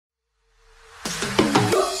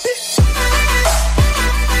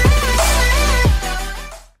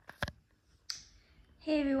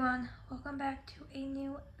welcome back to a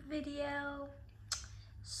new video.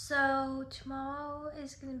 So tomorrow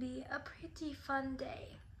is gonna be a pretty fun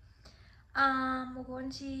day. We're going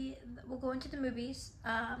to the movies.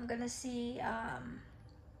 I'm gonna see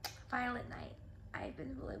Violent Night. I've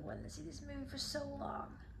been really wanting to see this movie for so long.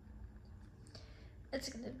 It's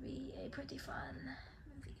gonna be a pretty fun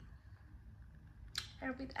movie.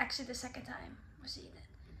 It'll be actually the second time we're seeing it.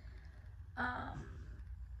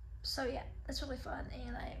 So yeah, it's really fun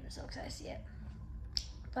and I'm so excited to see it.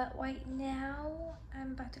 But right now,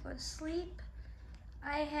 I'm about to go to sleep.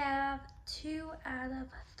 I have 2 out of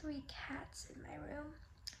 3 cats in my room,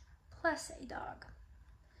 plus a dog.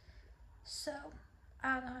 So,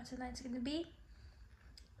 I don't know how tonight's gonna be,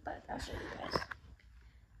 but I'll show you guys.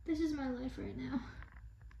 This is my life right now.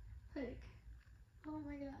 Like, oh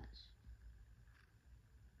my gosh.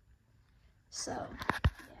 So,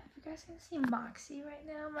 yeah, if you guys can see Moxie right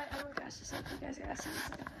now, oh my gosh, just like you guys gotta see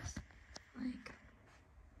this. Like,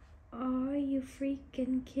 are you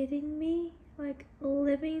freaking kidding me? Like,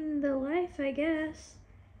 living the life, I guess.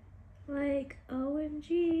 Like,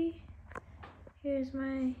 OMG. Here's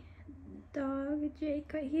my dog,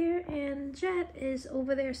 Jake, right here, and Jet is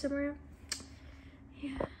over there somewhere.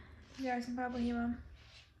 Yeah, you guys can probably hear him.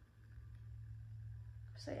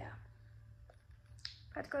 So yeah,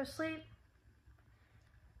 about to go to sleep.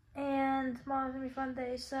 And tomorrow's gonna be a fun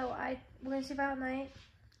day, so we're gonna see Violent Night.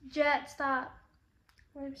 Jet, stop.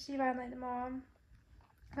 We're gonna see Violent Night tomorrow.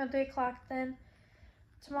 At 3 o'clock then.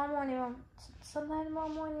 Tomorrow morning, sometime tomorrow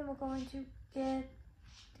morning, we're going to get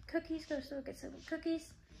the cookies, go still get some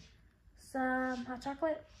cookies, some hot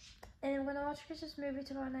chocolate, and we're gonna watch a Christmas movie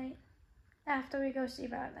tomorrow night after we go see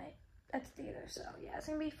Violent Night at the theater. So yeah, it's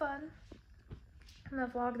gonna be fun. I'm gonna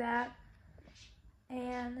vlog that,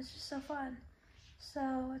 and it's just so fun.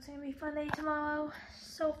 So it's gonna be a fun day tomorrow,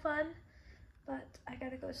 so fun. But I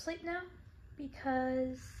gotta go to sleep now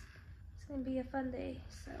because it's gonna be a fun day.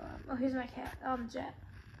 So oh, here's my cat, Jet.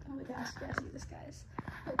 Oh my gosh, you guys see this, guys.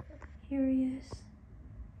 Here he is.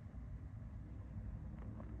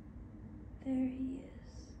 There he is.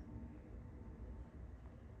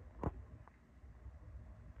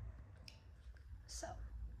 So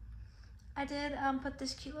I did put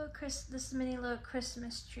this cute little this mini little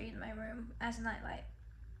Christmas tree in my room as a nightlight.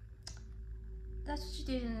 That's what you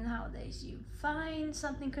do in the holidays. You find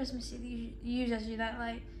something Christmassy that you use as your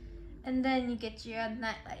nightlight, and then you get your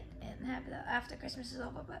nightlight and have it after Christmas is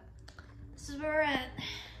over. But this is where we're at.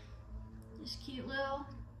 This cute little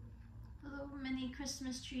mini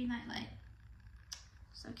Christmas tree nightlight.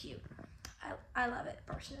 So cute. I love it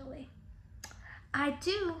personally. I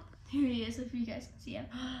do. Here he is, if you guys can see him.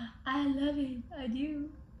 I love it. I do.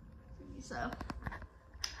 So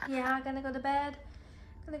yeah, I'm gonna go to bed.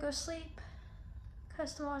 Gonna go sleep.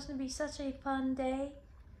 Because tomorrow's gonna be such a fun day.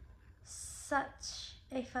 Such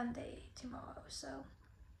a fun day tomorrow. So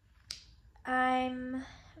I'm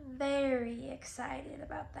very excited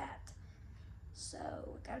about that.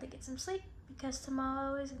 So gotta get some sleep because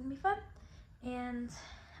tomorrow is gonna be fun. And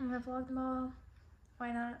I'm gonna vlog tomorrow.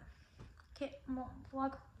 Why not? Okay, more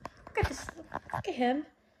vlog. Look at this. Look at him.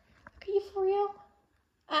 Look at you for real.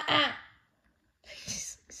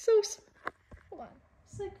 He's so small. Hold on.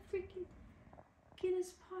 It's like freaking get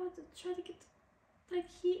his paw to try to get like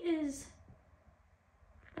he is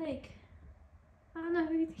like I don't know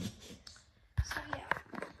who you think he is. So yeah.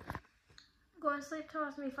 Going to sleep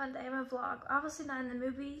tomorrow's gonna be a fun day. I'm gonna vlog. Obviously not in the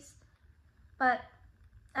movies, but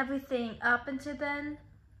everything up until then,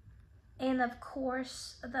 and of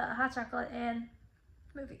course the hot chocolate and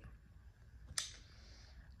movie.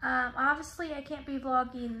 Obviously I can't be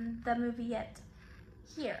vlogging the movie yet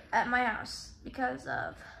here at my house because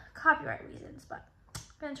of copyright reasons, but I'm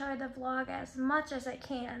gonna try to vlog as much as I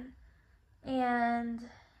can. And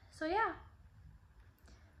so yeah.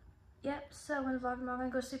 Yep, so I'm gonna vlog tomorrow. I'm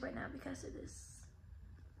gonna go to sleep right now because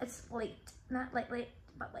it's late. Not late,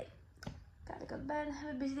 but late. Gotta go to bed,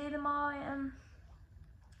 have a busy day tomorrow, and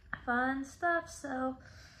fun stuff. So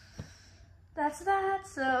that's that.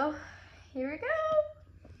 So here we go.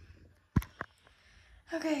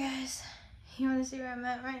 Okay, guys, you want to see where I'm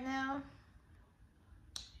at right now?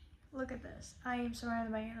 Look at this. I am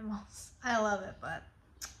surrounded by animals. I love it, but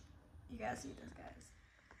you gotta see this, guys.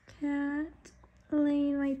 Cat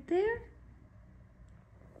laying right there.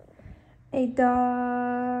 A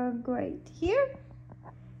dog right here.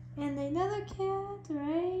 And another cat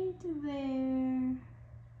right there.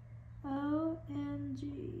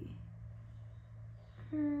 OMG.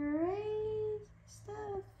 Crazy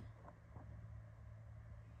stuff.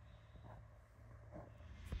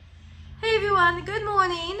 Hey everyone, good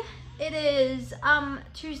morning. It is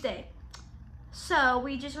Tuesday. So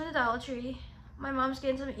we just went to Dollar Tree. My mom's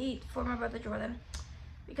getting something to eat for my brother Jordan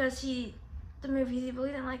because he really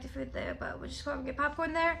didn't like the food there, but we're just going to get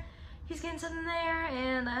popcorn there. He's getting something there,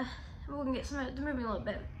 and we're gonna get some at the movie in a little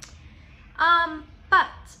bit.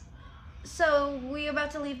 So we're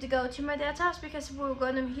about to leave to go to my dad's house because he's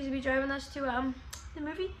gonna be driving us to the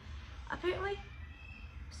movie, apparently.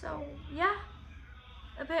 So yeah,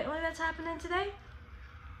 apparently that's happening today.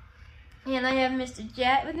 And I have Mr.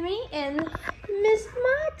 Jet with me and Miss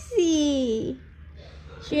Moxie.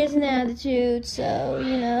 She has an attitude, so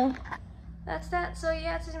you know, that's that. So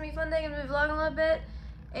yeah, it's gonna be a fun day. I'm gonna be vlogging a little bit,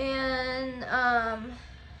 and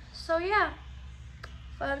so yeah,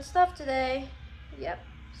 fun stuff today. Yep.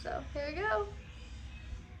 So here we go.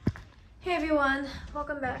 Hey everyone,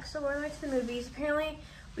 welcome back. So we're on the way to the movies. Apparently,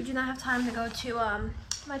 we do not have time to go to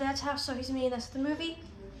my dad's house, so he's meeting us at the movie.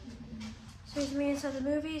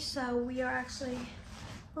 So we are actually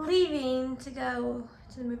leaving to go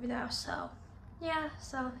to the movie now. So yeah,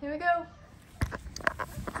 so here we go.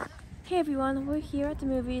 Hey everyone, we're here at the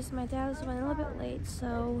movies. My dad is running a little bit late,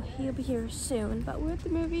 so he'll be here soon. But we're at the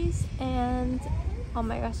movies, and oh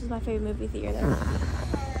my gosh, this is my favorite movie theater.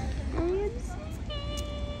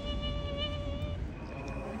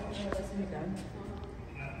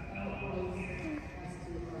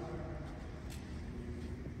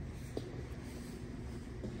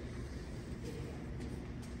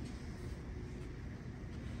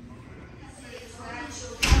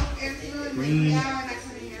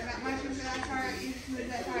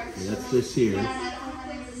 That's this here.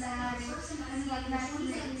 According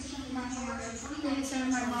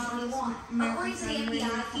to the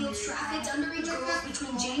FBI, field trafficked underage girls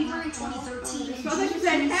between January 2013. So they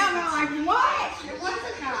said count, I'm like, what? It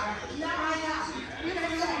wasn't count.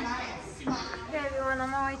 Hey everyone, on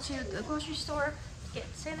my way to the grocery store to get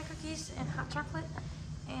Santa cookies and hot chocolate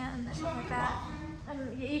and stuff like that.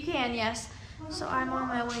 You can, yes. So I'm on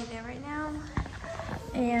my way there right now.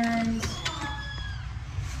 And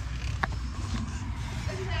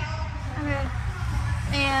okay.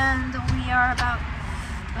 And we are about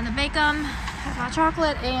gonna bake them, have hot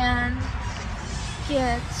chocolate, and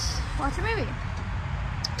watch a movie.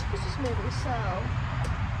 Christmas movie, so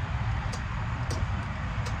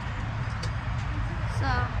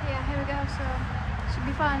yeah, here we go. So should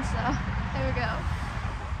be fun. So here we go.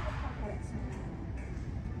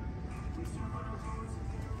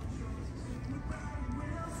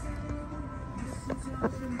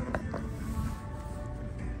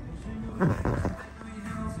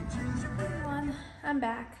 Everyone, I'm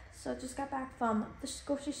back. So just got back from the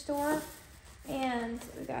grocery store, and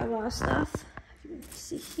we got a lot of stuff. If you can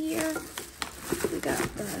see here, we got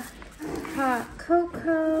the hot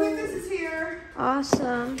cocoa. This is here.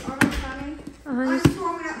 Awesome. All right, honey. I'm just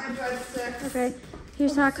warming up my breadsticks. Okay,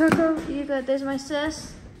 here's hot cocoa. You good? There's my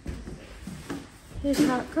sis. Here's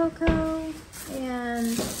hot cocoa,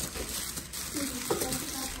 and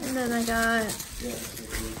then I got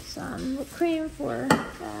some whipped cream for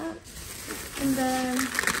that, and then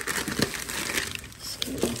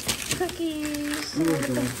cookies.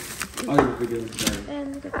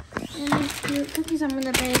 And the cookies I'm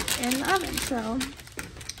gonna bake in the oven. So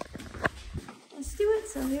let's do it.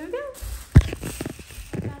 So here we go.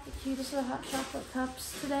 I got the cutest little hot chocolate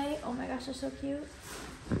cups today. Oh my gosh, they're so cute.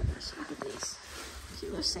 Oh my gosh, look at these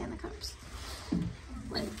cute little Santa cups.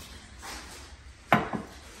 Like,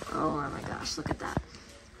 oh my gosh, look at that.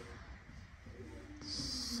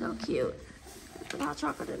 So cute. Put hot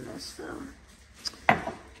chocolate in this,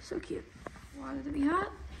 so cute. Want it to be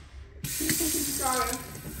hot? Sorry.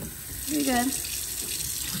 You're good.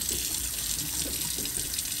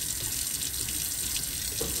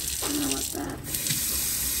 I don't know what that.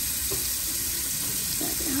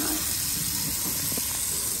 That get hot.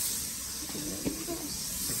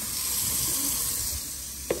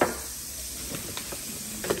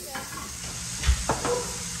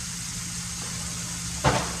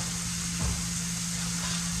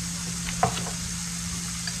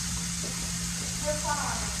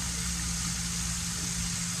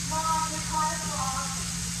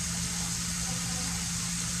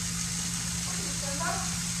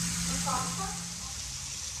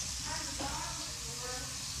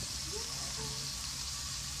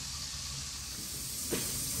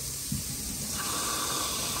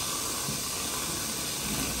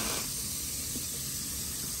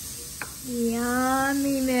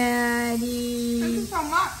 Yummy, Maddie. Thank you so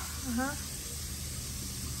much.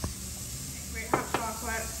 Great hot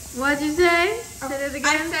chocolate. What'd you say? Say it again.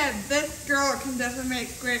 I said this girl can definitely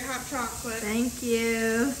make great hot chocolate. Thank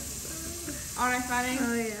you. Aren't I funny?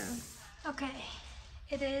 Oh yeah. Okay,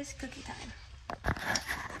 it is cookie time.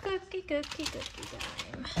 cookie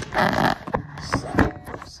time. So,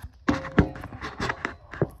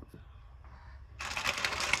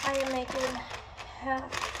 I am making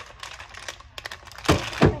half.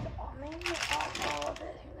 Maybe all of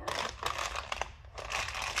it. Who knows?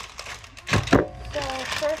 So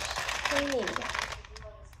first we need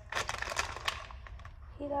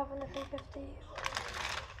heat oven to 350.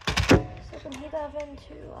 Second heat oven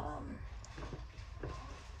to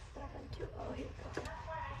oh, here we go.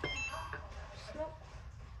 Nope.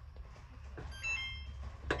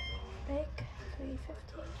 Bake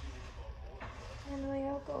 350. And we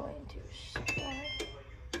are going to start.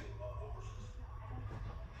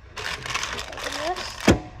 Open this.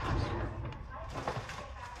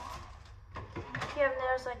 If you have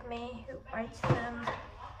nails like me who bites them,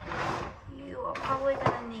 you are probably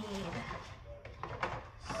gonna need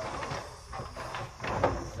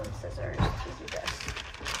some scissors to do this.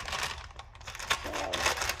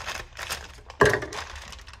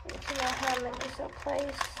 Need to know how many, so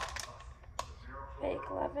place, bake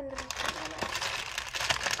 11 to 15 minutes.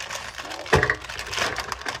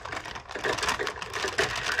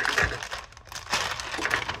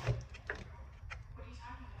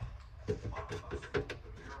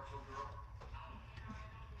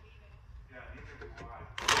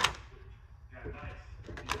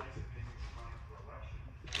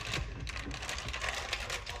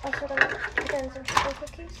 Also gonna put in some sugar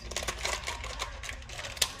cookies.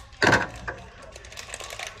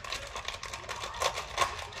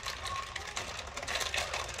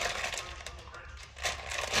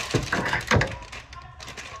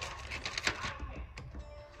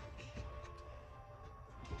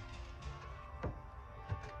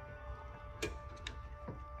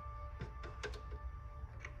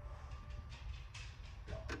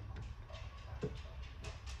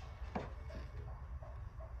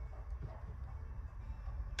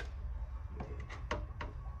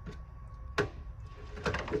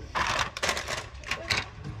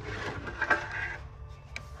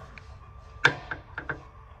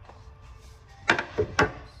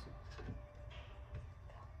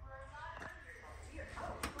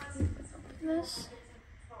 This.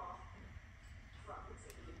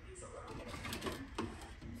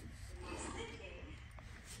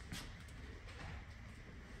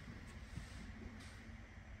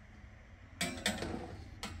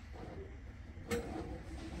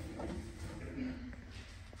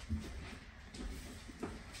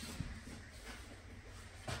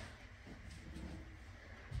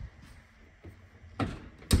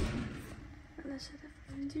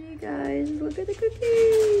 You guys, look at the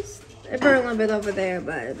cookies. It burned a little bit over there,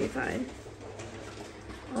 but it'll be fine.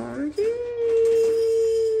 OMG.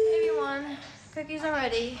 Everyone, cookies are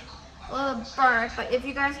ready. A little burnt, but if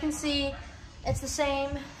you guys can see, it's the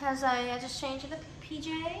same as I just changed the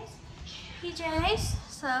PJs.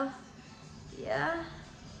 So yeah.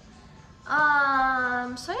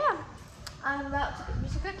 So yeah, I'm about to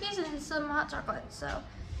make some cookies and some hot chocolate. So,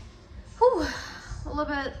 whew, a little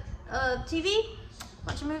bit of TV,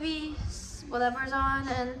 watch a movie, whatever's on,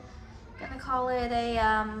 and gonna call it a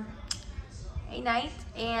night.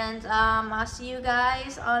 And I'll see you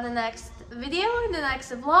guys on the next video. And the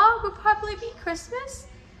next vlog will probably be Christmas.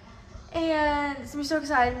 And it's gonna be so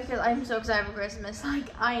exciting because I'm so excited for Christmas.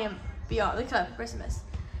 Like, I am beyond excited for Christmas.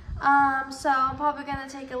 So I'm probably gonna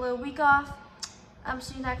take a little week off.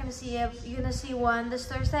 So you're not gonna see you're gonna see one this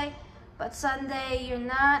Thursday, but Sunday you're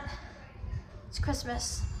not. It's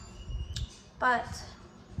Christmas. But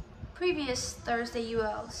previous Thursday you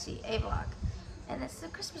will see a vlog, and it's the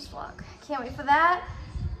Christmas vlog. Can't wait for that,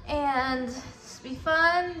 and it's be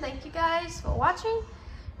fun. Thank you guys for watching.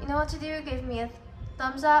 You know what to do. Give me a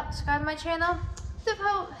thumbs up, subscribe to my channel,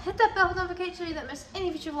 hit that bell notification so you don't miss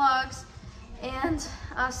any future vlogs, and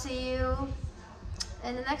I'll see you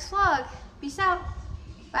in the next vlog. Peace out.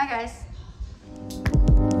 Bye guys.